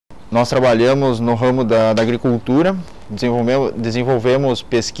Nós trabalhamos no ramo da agricultura, desenvolvemos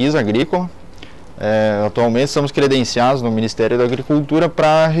pesquisa agrícola. Atualmente estamos credenciados no Ministério da Agricultura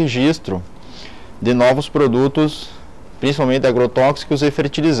para registro de novos produtos, principalmente agrotóxicos e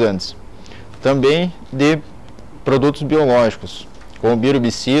fertilizantes. Também de produtos biológicos, como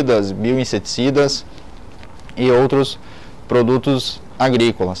bio-herbicidas, bio-inseticidas e outros produtos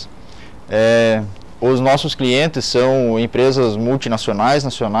agrícolas. Os nossos clientes são empresas multinacionais,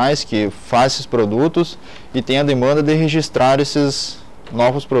 nacionais, que fazem esses produtos e têm a demanda de registrar esses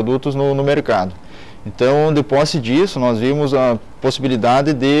novos produtos no mercado. Então, de posse disso, nós vimos a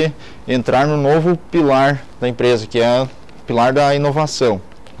possibilidade de entrar no novo pilar da empresa, que é o pilar da inovação.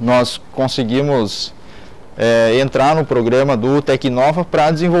 Nós conseguimos entrar no programa do Tecnova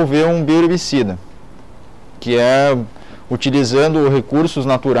para desenvolver um bio-herbicida, que é utilizando recursos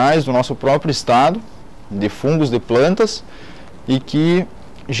naturais do nosso próprio estado, de fungos de plantas, e que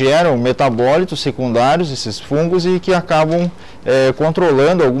geram metabólitos secundários, esses fungos, e que acabam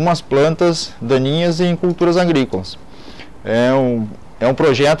controlando algumas plantas daninhas em culturas agrícolas. É um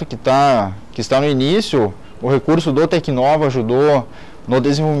projeto que está no início. O recurso do Tecnova ajudou no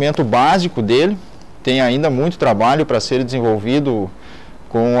desenvolvimento básico dele. Tem ainda muito trabalho para ser desenvolvido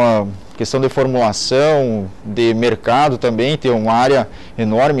com a questão de formulação, de mercado também. Tem uma área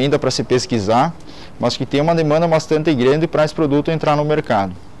enorme ainda para se pesquisar, mas que tem uma demanda bastante grande para esse produto entrar no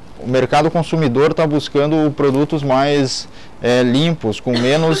mercado. O mercado consumidor está buscando produtos mais limpos, com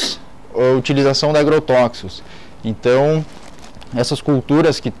menos utilização de agrotóxicos. Então, essas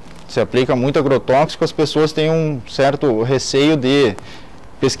culturas que se aplicam muito agrotóxico, as pessoas têm um certo receio de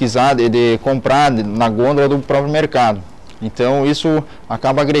pesquisar, de comprar na gôndola do próprio mercado. Então, isso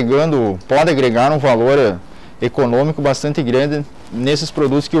acaba agregando, pode agregar um valor econômico bastante grande nesses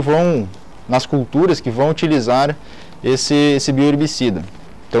produtos que vão, nas culturas que vão utilizar esse bio-herbicida.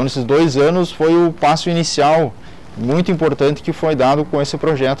 Então, nesses 2 anos foi o passo inicial muito importante que foi dado com esse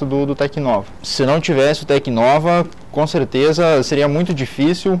projeto do Tecnova. Se não tivesse o Tecnova, com certeza seria muito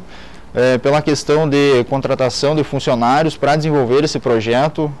difícil pela questão de contratação de funcionários para desenvolver esse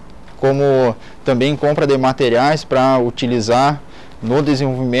projeto, como também compra de materiais para utilizar no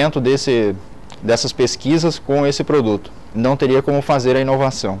desenvolvimento dessas pesquisas com esse produto. Não teria como fazer a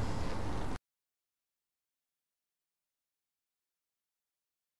inovação.